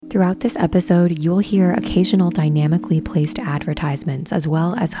Throughout this episode, you'll hear occasional dynamically placed advertisements as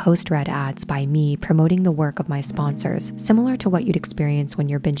well as host-read ads by me promoting the work of my sponsors, similar to what you'd experience when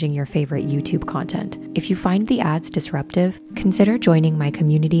you're binging your favorite YouTube content. If you find the ads disruptive, consider joining my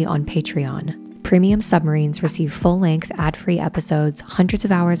community on Patreon. Premium Submarines receive full-length, ad-free episodes, hundreds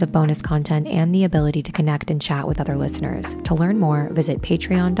of hours of bonus content, and the ability to connect and chat with other listeners. To learn more, visit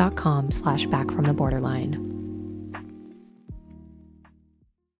patreon.com/backfromtheborderline.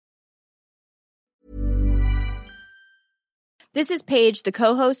 This is Paige, the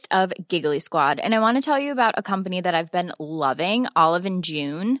co-host of Giggly Squad, and I want to tell you about a company that I've been loving, Olive &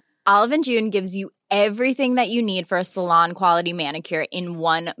 June. Olive & June gives you everything that you need for a salon-quality manicure in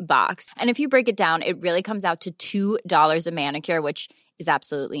one box. And if you break it down, it really comes out to $2 a manicure, which is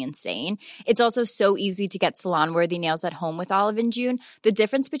absolutely insane. It's also so easy to get salon-worthy nails at home with Olive & June. The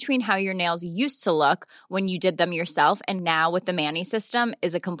difference between how your nails used to look when you did them yourself and now with the Mani system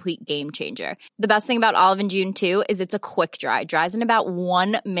is a complete game changer. The best thing about Olive & June, too, is it's a quick dry. Dries in about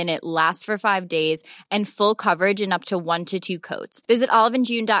 1 minute, lasts for 5 days, and full coverage in up to 1 to 2 coats. Visit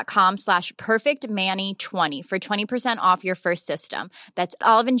oliveandjune.com/perfectmani20 for 20% off your first system. That's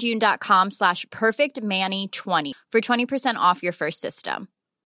oliveandjune.com/perfectmani20 for 20% off your first system.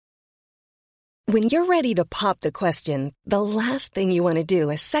 When you're ready to pop the question, the last thing you want to do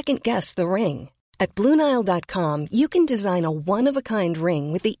is second-guess the ring. At BlueNile.com, you can design a one-of-a-kind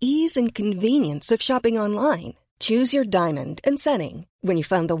ring with the ease and convenience of shopping online. Choose your diamond and setting. When you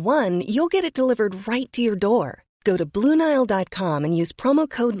find the one, you'll get it delivered right to your door. Go to BlueNile.com and use promo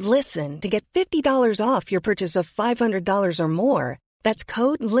code LISTEN to get $50 off your purchase of $500 or more. That's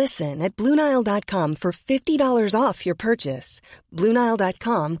code LISTEN at BlueNile.com for $50 off your purchase.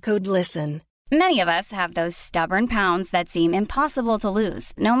 BlueNile.com, code LISTEN. Many of us have those stubborn pounds that seem impossible to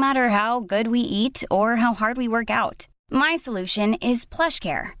lose, no matter how good we eat or how hard we work out. My solution is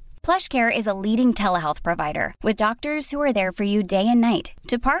PlushCare. PlushCare is a leading telehealth provider with doctors who are there for you day and night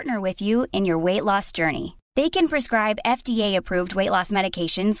to partner with you in your weight loss journey. They can prescribe FDA-approved weight loss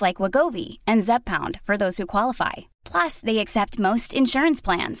medications like Wegovy and Zepbound for those who qualify. Plus, they accept most insurance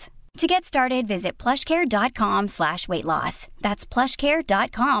plans. To get started, visit plushcare.com/weightloss. That's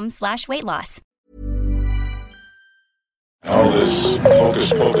plushcare.com/weightloss. All this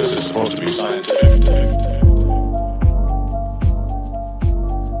focus is supposed to be scientific.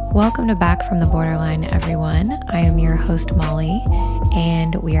 Welcome to Back from the Borderline, everyone. I am your host, Molly,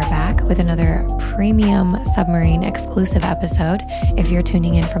 and we are back with another premium submarine exclusive episode. If you're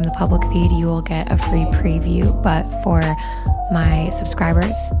tuning in from the public feed, you will get a free preview, but for my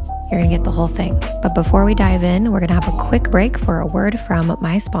subscribers, you're going to get the whole thing. But before we dive in, we're going to have a quick break for a word from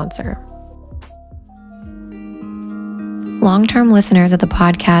my sponsor. Long-term listeners of the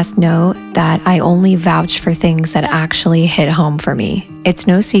podcast know that I only vouch for things that actually hit home for me. It's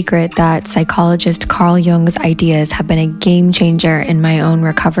no secret that psychologist Carl Jung's ideas have been a game changer in my own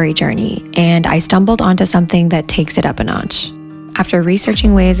recovery journey, and I stumbled onto something that takes it up a notch. After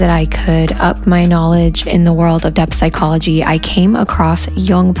researching ways that I could up my knowledge in the world of depth psychology, I came across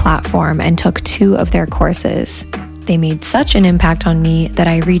Jung Platform and took 2 of their courses. They made such an impact on me that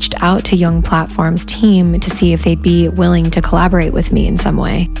I reached out to Jung Platform's team to see if they'd be willing to collaborate with me in some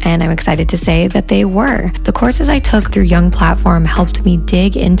way. And I'm excited to say that they were. The courses I took through Jung Platform helped me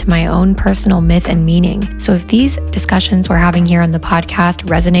dig into my own personal myth and meaning. So if these discussions we're having here on the podcast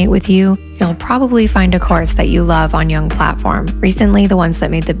resonate with you, you'll probably find a course that you love on Jung Platform. Recently, the ones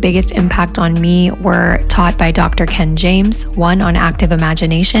that made the biggest impact on me were taught by Dr. Ken James, one on active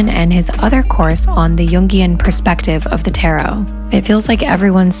imagination and his other course on the Jungian perspective of the tarot. It feels like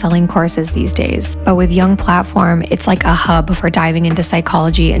everyone's selling courses these days, but with Jung Platform, it's like a hub for diving into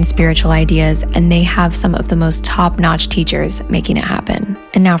psychology and spiritual ideas, and they have some of the most top-notch teachers making it happen.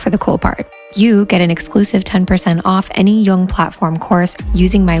 And now for the cool part. You get an exclusive 10% off any Jung Platform course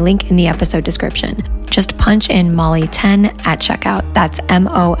using my link in the episode description. Just punch in Molly10 at checkout. That's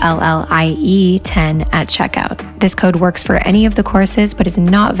MOLLIE 10 at checkout. This code works for any of the courses, but is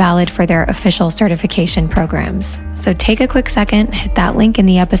not valid for their official certification programs. So take a quick second, hit that link in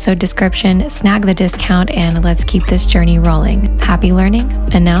the episode description, snag the discount, and let's keep this journey rolling. Happy learning.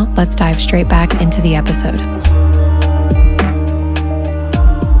 And now let's dive straight back into the episode.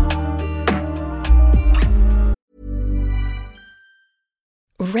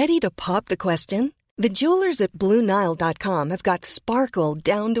 Ready to pop the question? The jewelers at BlueNile.com have got sparkle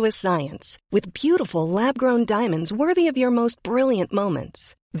down to a science with beautiful lab-grown diamonds worthy of your most brilliant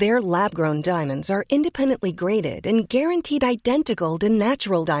moments. Their lab-grown diamonds are independently graded and guaranteed identical to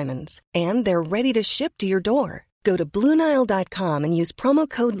natural diamonds, and they're ready to ship to your door. Go to BlueNile.com and use promo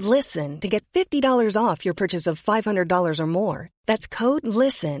code LISTEN to get $50 off your purchase of $500 or more. That's code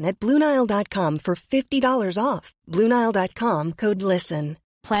LISTEN at BlueNile.com for $50 off. BlueNile.com, code LISTEN.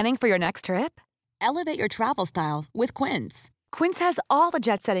 Planning for your next trip? Elevate your travel style with Quince. Quince has all the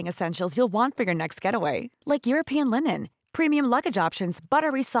jet-setting essentials you'll want for your next getaway, like European linen, premium luggage options,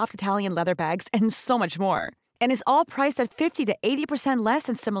 buttery soft Italian leather bags, and so much more. And is all priced at 50 to 80% less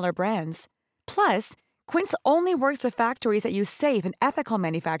than similar brands. Plus, Quince only works with factories that use safe and ethical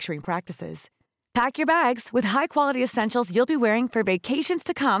manufacturing practices. Pack your bags with high-quality essentials you'll be wearing for vacations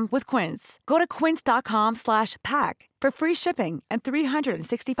to come with Quince. Go to quince.com/pack for free shipping and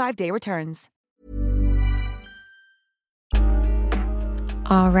 365-day returns.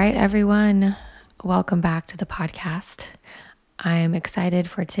 All right, everyone. Welcome back to the podcast. I'm excited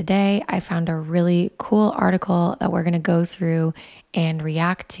for today. I found a really cool article that we're going to go through and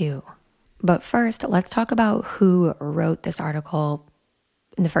react to. But first, let's talk about who wrote this article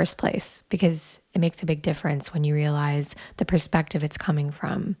in the first place, because it makes a big difference when you realize the perspective it's coming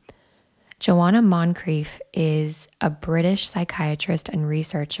from. Joanna Moncrieff is a British psychiatrist and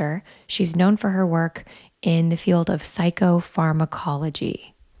researcher. She's known for her work in the field of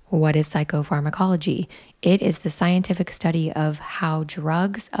psychopharmacology. What is psychopharmacology? It is the scientific study of how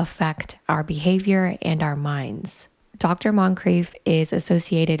drugs affect our behavior and our minds. Dr. Moncrieff is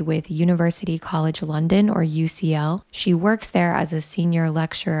associated with University College London, or UCL. She works there as a senior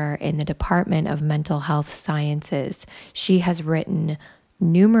lecturer in the Department of Mental Health Sciences. She has written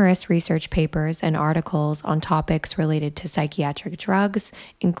numerous research papers and articles on topics related to psychiatric drugs,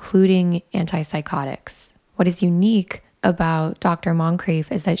 including antipsychotics. What is unique about Dr.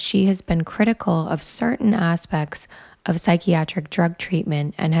 Moncrieff is that she has been critical of certain aspects of psychiatric drug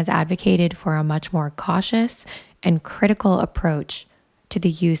treatment and has advocated for a much more cautious and critical approach to the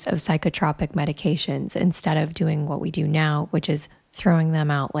use of psychotropic medications instead of doing what we do now, which is throwing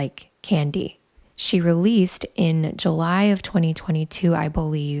them out like candy. She released in July of 2022, I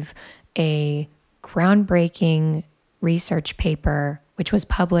believe, a groundbreaking research paper, which was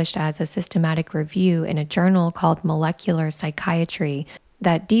published as a systematic review in a journal called Molecular Psychiatry,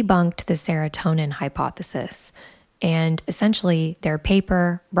 that debunked the serotonin hypothesis. And essentially, their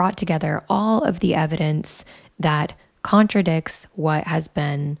paper brought together all of the evidence that contradicts what has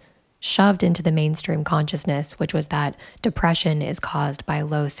been shoved into the mainstream consciousness, which was that depression is caused by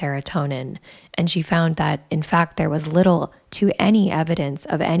low serotonin. And she found that, in fact, there was little to any evidence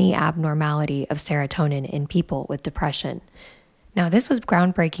of any abnormality of serotonin in people with depression. Now, this was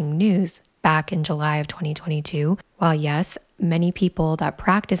groundbreaking news back in July of 2022. While yes, many people that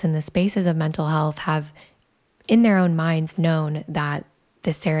practice in the spaces of mental health have in their own minds known that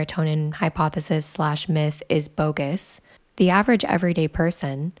the serotonin hypothesis / myth is bogus, the average everyday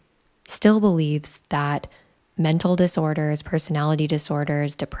person still believes that mental disorders, personality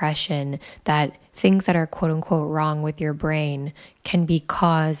disorders, depression, that things that are quote unquote wrong with your brain can be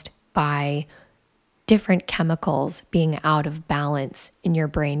caused by different chemicals being out of balance in your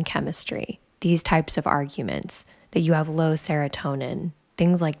brain chemistry. These types of arguments, that you have low serotonin,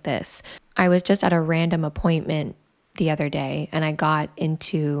 things like this. I was just at a random appointment the other day and I got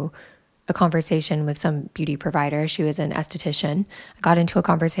into a conversation with some beauty provider. She was an esthetician. I got into a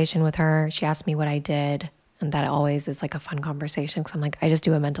conversation with her. She asked me what I did. And that always is like a fun conversation because I'm like, I just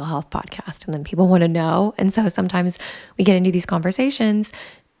do a mental health podcast and then people want to know. And so sometimes we get into these conversations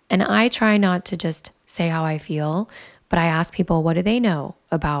and I try not to just say how I feel, but I ask people, what do they know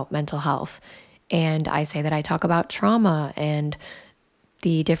about mental health? And I say that I talk about trauma and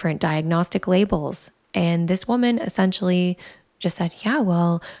the different diagnostic labels. And this woman essentially just said, yeah,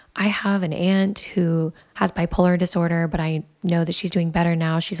 well, I have an aunt who has bipolar disorder, but I know that she's doing better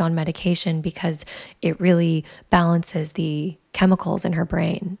now. She's on medication because it really balances the chemicals in her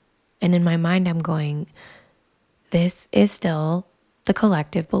brain. And in my mind, I'm going, this is still the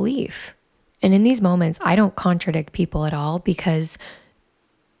collective belief. And in these moments, I don't contradict people at all because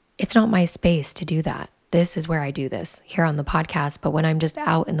it's not my space to do that. This is where I do this here on the podcast. But when I'm just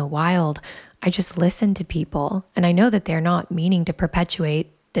out in the wild, I just listen to people. And I know that they're not meaning to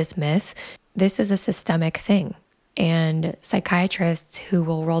perpetuate this myth. This is a systemic thing. And psychiatrists who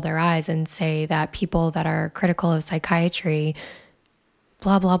will roll their eyes and say that people that are critical of psychiatry,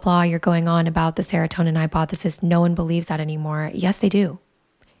 blah, blah, blah, you're going on about the serotonin hypothesis. No one believes that anymore. Yes, they do.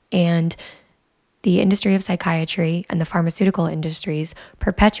 And the industry of psychiatry and the pharmaceutical industries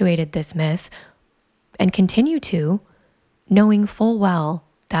perpetuated this myth and continue to, knowing full well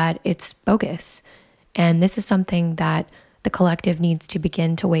that it's bogus. And this is something that the collective needs to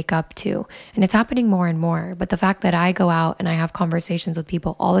begin to wake up to. And it's happening more and more. But the fact that I go out and I have conversations with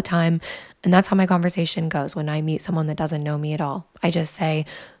people all the time, and that's how my conversation goes when I meet someone that doesn't know me at all. I just say,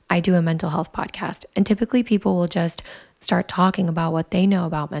 I do a mental health podcast. And typically people will just start talking about what they know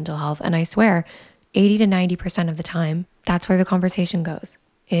about mental health. And I swear, 80 to 90% of the time, that's where the conversation goes,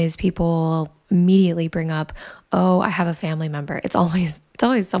 is people immediately bring up, oh, I have a family member. It's always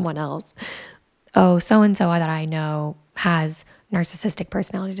someone else. Oh, so-and-so that I know has narcissistic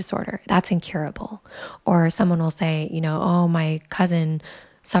personality disorder. That's incurable. Or someone will say, oh, my cousin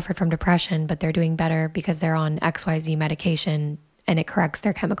suffered from depression, but they're doing better because they're on XYZ medication and it corrects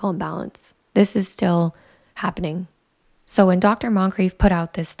their chemical imbalance. This is still happening. So when Dr. Moncrief put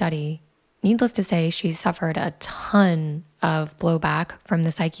out this study, needless to say, she suffered a ton of blowback from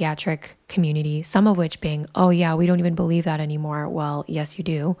the psychiatric community, some of which being, oh yeah, we don't even believe that anymore. Well, yes, you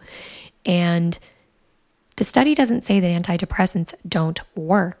do. And the study doesn't say that antidepressants don't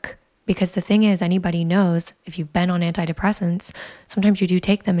work, because the thing is, anybody knows if you've been on antidepressants, sometimes you do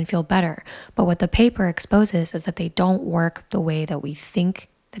take them and feel better. But what the paper exposes is that they don't work the way that we think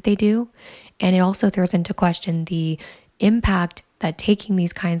that they do. And it also throws into question the impact that taking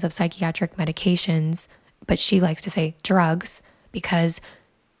these kinds of psychiatric medications, but she likes to say drugs, because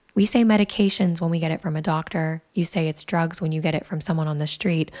we say medications when we get it from a doctor. You say it's drugs when you get it from someone on the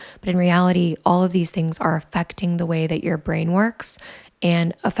street. But in reality, all of these things are affecting the way that your brain works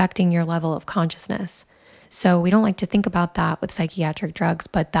and affecting your level of consciousness. So we don't like to think about that with psychiatric drugs,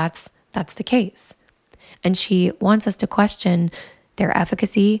 but that's the case. And she wants us to question their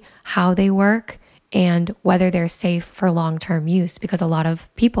efficacy, how they work, and whether they're safe for long-term use, because a lot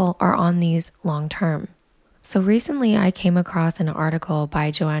of people are on these long-term. So recently I came across an article by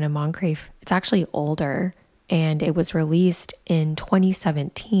Joanna Moncrief. It's actually older and it was released in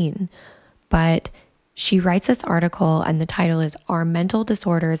 2017, but she writes this article and the title is Are Mental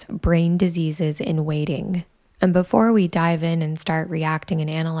Disorders Brain Diseases in Waiting? And before we dive in and start reacting and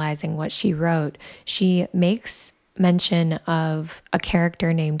analyzing what she wrote, she makes mention of a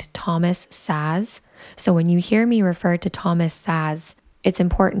character named Thomas Szasz. So when you hear me refer to Thomas Szasz, it's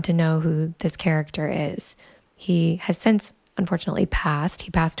important to know who this character is. He has since unfortunately passed.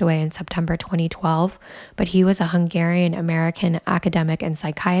 He passed away in September 2012, but he was a Hungarian-American academic and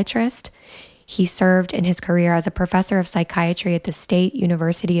psychiatrist. He served in his career as a professor of psychiatry at the State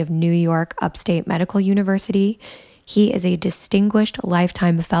University of New York Upstate Medical University. He is a distinguished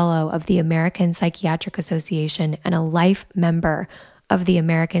lifetime fellow of the American Psychiatric Association and a life member of the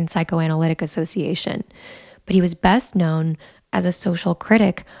American Psychoanalytic Association. But he was best known as a social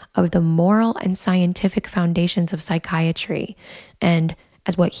critic of the moral and scientific foundations of psychiatry, and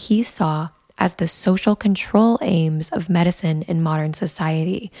as what he saw as the social control aims of medicine in modern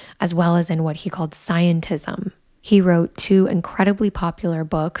society, as well as in what he called scientism. He wrote 2 incredibly popular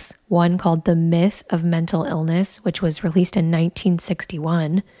books, one called The Myth of Mental Illness, which was released in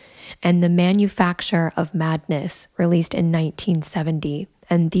 1961, and The Manufacture of Madness, released in 1970.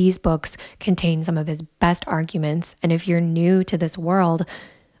 And these books contain some of his best arguments. And if you're new to this world,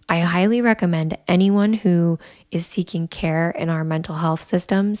 I highly recommend anyone who is seeking care in our mental health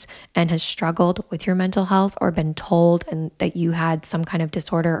systems and has struggled with your mental health or been told that you had some kind of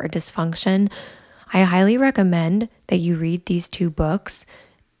disorder or dysfunction, I highly recommend that you read these 2 books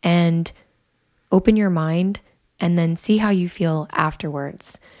and open your mind and then see how you feel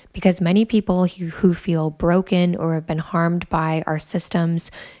afterwards. Because many people who feel broken or have been harmed by our systems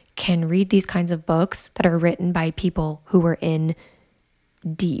can read these kinds of books that are written by people who were in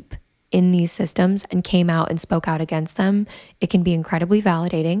deep in these systems and came out and spoke out against them. It can be incredibly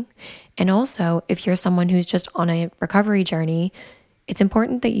validating. And also, if you're someone who's just on a recovery journey, it's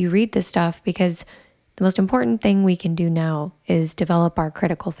important that you read this stuff, because the most important thing we can do now is develop our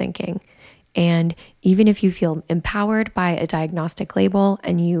critical thinking. And even if you feel empowered by a diagnostic label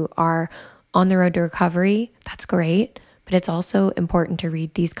and you are on the road to recovery, that's great. But it's also important to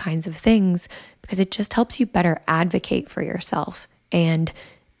read these kinds of things because it just helps you better advocate for yourself. And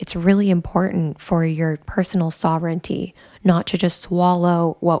it's really important for your personal sovereignty, not to just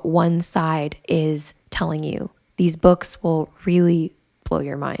swallow what one side is telling you. These books will really blow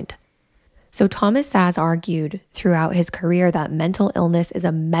your mind. So Thomas Szasz argued throughout his career that mental illness is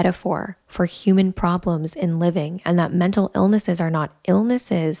a metaphor for human problems in living, and that mental illnesses are not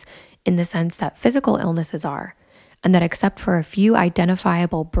illnesses in the sense that physical illnesses are, and that except for a few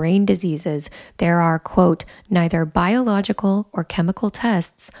identifiable brain diseases, there are, quote, neither biological or chemical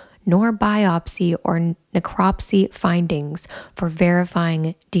tests nor biopsy or necropsy findings for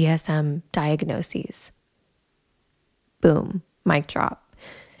verifying DSM diagnoses. Boom, mic drop.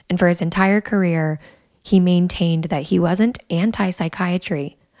 And for his entire career, He maintained that he wasn't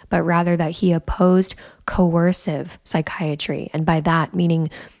anti-psychiatry, but rather that he opposed coercive psychiatry. And by that, meaning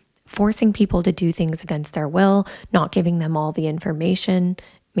forcing people to do things against their will, not giving them all the information,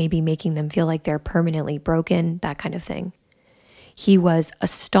 maybe making them feel like they're permanently broken, that kind of thing. He was a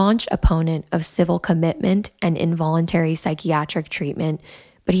staunch opponent of civil commitment and involuntary psychiatric treatment,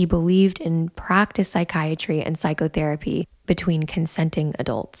 but he believed in practice psychiatry and psychotherapy between consenting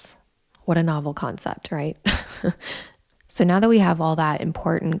adults. What a novel concept, right? So now that we have all that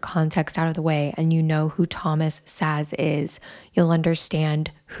important context out of the way and you know who Thomas Szasz is, you'll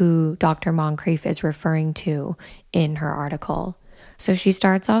understand who Dr. Moncrief is referring to in her article. So she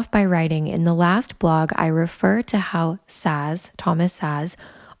starts off by writing, in the last blog, I refer to how Thomas Szasz,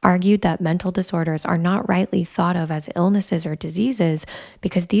 argued that mental disorders are not rightly thought of as illnesses or diseases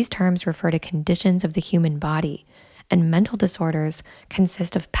because these terms refer to conditions of the human body, and mental disorders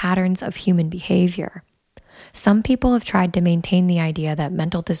consist of patterns of human behavior. Some people have tried to maintain the idea that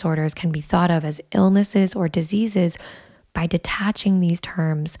mental disorders can be thought of as illnesses or diseases by detaching these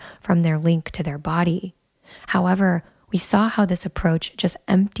terms from their link to their body. However, we saw how this approach just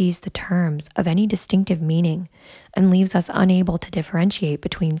empties the terms of any distinctive meaning and leaves us unable to differentiate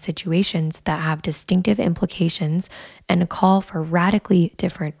between situations that have distinctive implications and a call for radically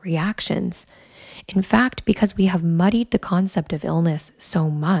different reactions. In fact, because we have muddied the concept of illness so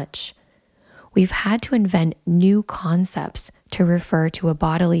much, we've had to invent new concepts to refer to a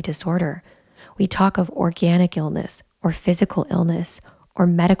bodily disorder. We talk of organic illness or physical illness or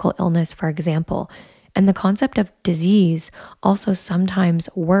medical illness, for example, and the concept of disease also sometimes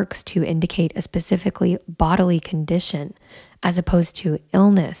works to indicate a specifically bodily condition as opposed to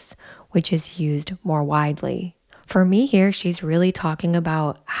illness, which is used more widely. For me here, she's really talking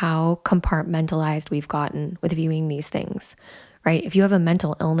about how compartmentalized we've gotten with viewing these things, right? If you have a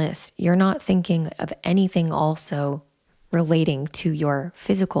mental illness, you're not thinking of anything also relating to your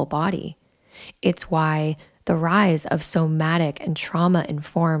physical body. It's why the rise of somatic and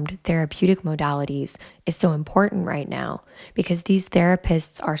trauma-informed therapeutic modalities is so important right now, because these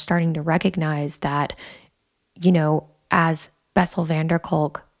therapists are starting to recognize that, as Bessel van der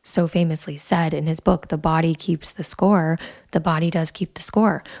Kolk so famously said in his book, The Body Keeps the Score, the body does keep the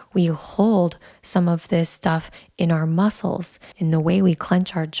score. We hold some of this stuff in our muscles, in the way we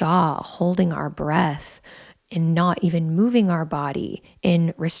clench our jaw, holding our breath, in not even moving our body,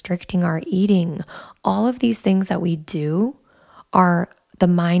 in restricting our eating. All of these things that we do are the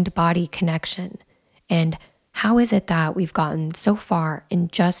mind-body connection. And how is it that we've gotten so far in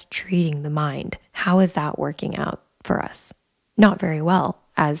just treating the mind? How is that working out for us? Not very well,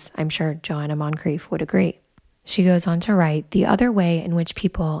 as I'm sure Joanna Moncrief would agree. She goes on to write, the other way in which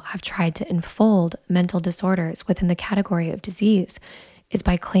people have tried to enfold mental disorders within the category of disease is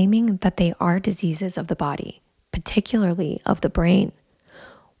by claiming that they are diseases of the body, particularly of the brain.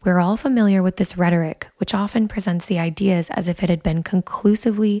 We're all familiar with this rhetoric, which often presents the ideas as if it had been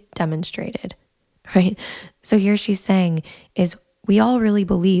conclusively demonstrated, right? So here she's saying is we all really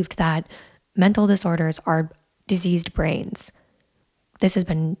believed that mental disorders are diseased brains. This has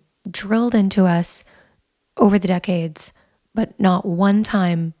been drilled into us over the decades, but not one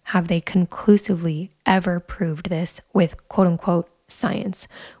time have they conclusively ever proved this with quote unquote science,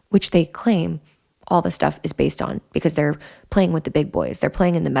 which they claim all the stuff is based on because they're playing with the big boys. They're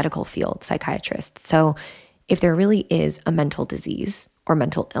playing in the medical field, psychiatrists. So if there really is a mental disease or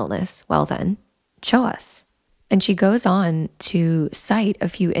mental illness, well then, show us. And she goes on to cite a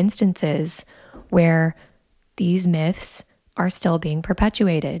few instances where these myths are still being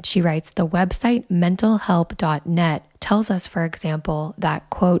perpetuated. She writes, the website mentalhelp.net tells us, for example, that,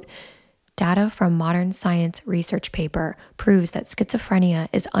 quote, data from Modern Science research paper proves that schizophrenia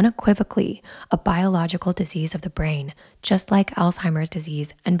is unequivocally a biological disease of the brain, just like Alzheimer's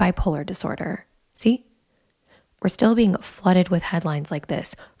disease and bipolar disorder. See? We're still being flooded with headlines like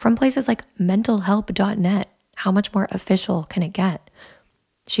this from places like mentalhelp.net. How much more official can it get?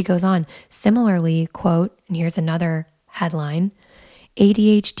 She goes on, similarly, quote, and here's another headline,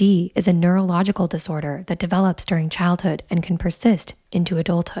 ADHD is a neurological disorder that develops during childhood and can persist into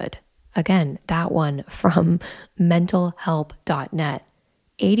adulthood. Again, that one from mentalhelp.net.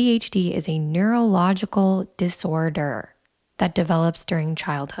 ADHD is a neurological disorder that develops during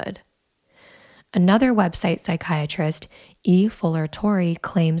childhood. Another website psychiatrist, E. Fuller Torrey,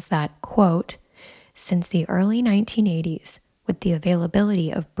 claims that, quote, since the early 1980s, with the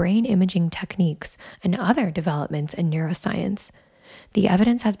availability of brain imaging techniques and other developments in neuroscience, the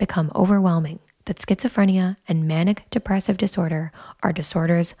evidence has become overwhelming that schizophrenia and manic depressive disorder are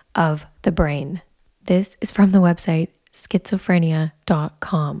disorders of the brain. This is from the website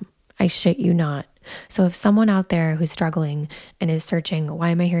schizophrenia.com. I shit you not. So if someone out there who's struggling and is searching, why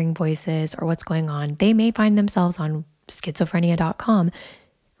am I hearing voices or what's going on? They may find themselves on schizophrenia.com,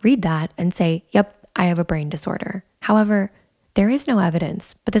 read that and say, yep, I have a brain disorder. However, there is no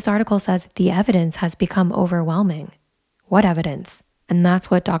evidence, but this article says the evidence has become overwhelming. What evidence? And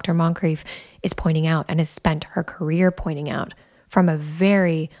that's what Dr. Moncrief is pointing out and has spent her career pointing out from a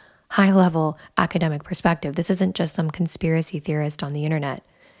very high-level academic perspective. This isn't just some conspiracy theorist on the internet.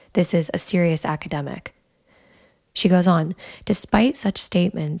 This is a serious academic. She goes on, despite such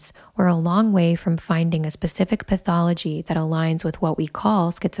statements, we're a long way from finding a specific pathology that aligns with what we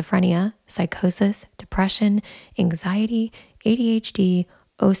call schizophrenia, psychosis, depression, anxiety, ADHD,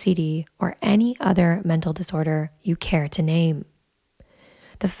 OCD, or any other mental disorder you care to name.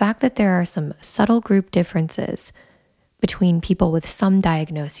 The fact that there are some subtle group differences between people with some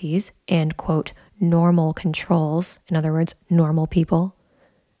diagnoses and, quote, normal controls, in other words, normal people,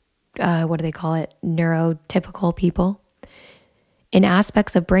 what do they call it? Neurotypical people, in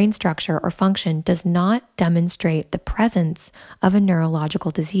aspects of brain structure or function does not demonstrate the presence of a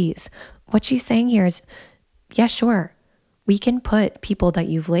neurological disease. What she's saying here is, yeah, sure, we can put people that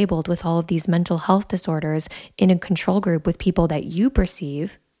you've labeled with all of these mental health disorders in a control group with people that you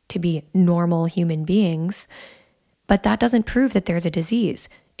perceive to be normal human beings, but that doesn't prove that there's a disease.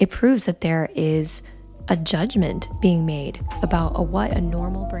 It proves that there is a judgment being made about what a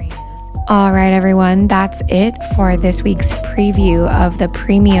normal brain is. All right, everyone, that's it for this week's preview of the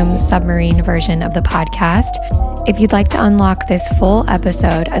premium submarine version of the podcast. If you'd like to unlock this full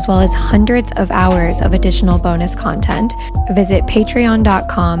episode, as well as hundreds of hours of additional bonus content, visit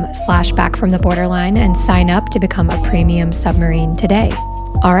patreon.com/backfromtheborderline and sign up to become a premium submarine today.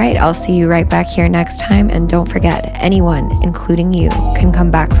 All right, I'll see you right back here next time. And don't forget, anyone, including you, can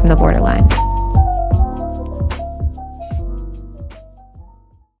come back from the borderline.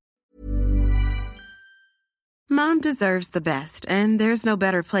 Mom deserves the best, and there's no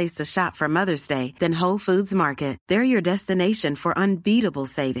better place to shop for Mother's Day than Whole Foods Market. They're your destination for unbeatable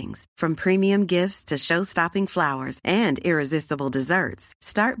savings, from premium gifts to show-stopping flowers and irresistible desserts.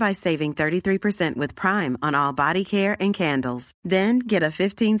 Start by saving 33% with Prime on all body care and candles. Then get a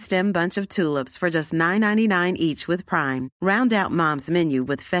 15-stem bunch of tulips for just $9.99 each with Prime. Round out Mom's menu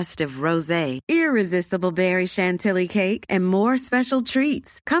with festive rosé, irresistible berry chantilly cake, and more special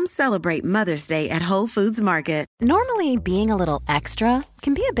treats. Come celebrate Mother's Day at Whole Foods Market. Normally, being a little extra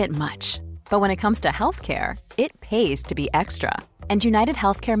can be a bit much, but when it comes to healthcare, it pays to be extra. And United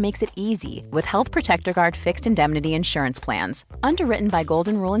Healthcare makes it easy with Health Protector Guard fixed indemnity insurance plans. Underwritten by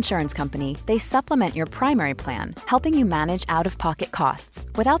Golden Rule Insurance Company, they supplement your primary plan, helping you manage out-of-pocket costs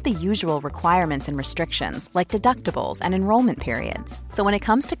without the usual requirements and restrictions like deductibles and enrollment periods. So when it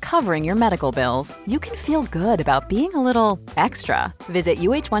comes to covering your medical bills, you can feel good about being a little extra. Visit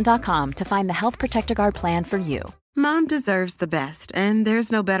UH1.com to find the Health Protector Guard plan for you. Mom deserves the best, and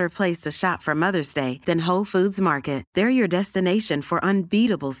there's no better place to shop for Mother's Day than Whole Foods Market. They're your destination for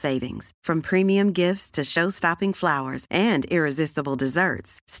unbeatable savings, from premium gifts to show-stopping flowers and irresistible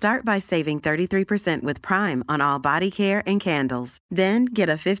desserts. Start by saving 33% with Prime on all body care and candles. Then get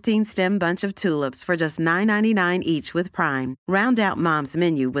a 15-stem bunch of tulips for just $9.99 each with Prime. Round out Mom's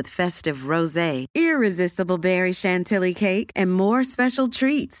menu with festive rosé, irresistible berry chantilly cake, and more special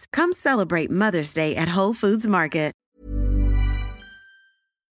treats. Come celebrate Mother's Day at Whole Foods Market.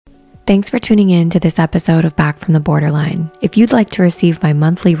 Thanks for tuning in to this episode of Back from the Borderline. If you'd like to receive my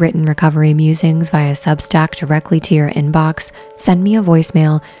monthly written recovery musings via Substack directly to your inbox, send me a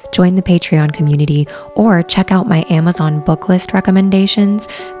voicemail, join the Patreon community, or check out my Amazon book list recommendations.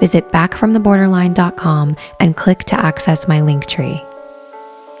 Visit backfromtheborderline.com and click to access my Linktree.